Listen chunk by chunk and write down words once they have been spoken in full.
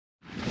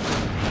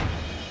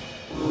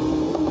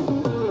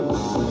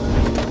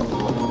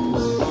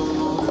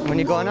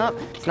you're going up,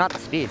 it's not the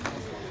speed.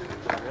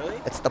 Really?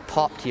 It's the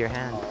pop to your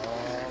hand.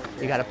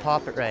 You gotta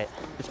pop it right.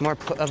 It's more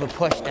of a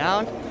push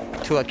down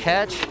to a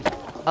catch,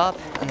 up,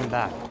 and then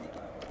back.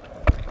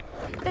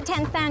 The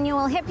 10th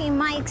annual Hippie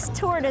Mike's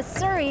Tour to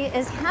Surrey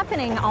is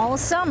happening all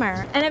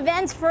summer. An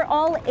event for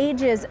all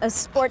ages, a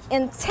sport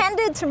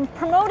intended to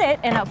promote it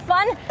in a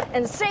fun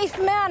and safe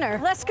manner.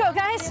 Let's go,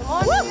 guys.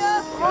 On,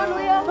 Leah. On,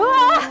 Leah.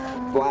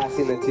 Ah!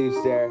 Blasting the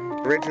two-stair.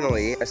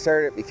 Originally, I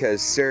started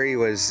because Surrey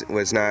was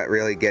not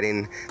really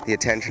getting the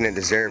attention it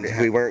deserved.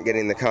 We weren't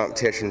getting the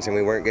competitions and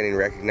we weren't getting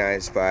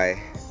recognized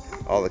by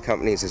all the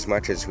companies as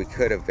much as we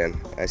could have been.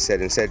 I said,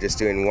 instead of just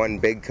doing one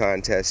big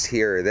contest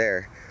here or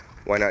there,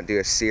 why not do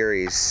a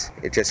series?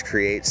 It just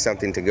creates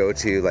something to go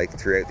to like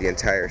throughout the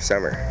entire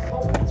summer.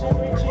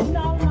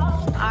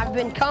 I've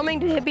been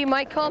coming to Hippie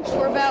Mike comps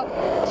for about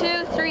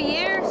 2-3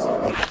 years.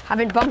 I've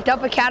been bumped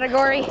up a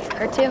category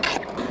or two.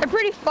 They're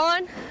pretty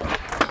fun.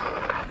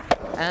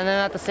 And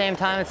then at the same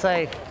time, it's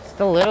like, it's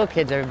the little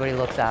kids everybody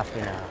looks after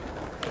now.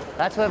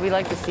 That's what we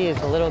like to see, is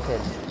the little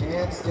kids.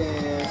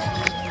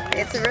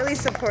 It's a really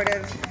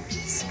supportive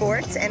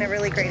sport and a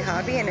really great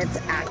hobby, and it's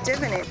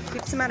active and it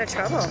keeps them out of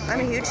trouble. I'm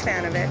a huge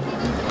fan of it.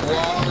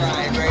 Wall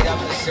ride right up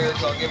the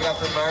circle. Give it up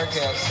for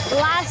Marcus. The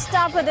last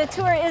stop of the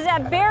tour is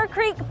at Bear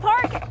Creek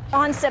Park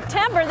on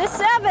September the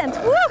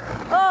 7th. Woo!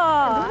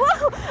 Oh!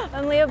 Woo!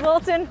 I'm Leah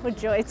Bolton with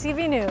Joy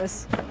TV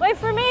News. Wait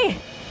for me.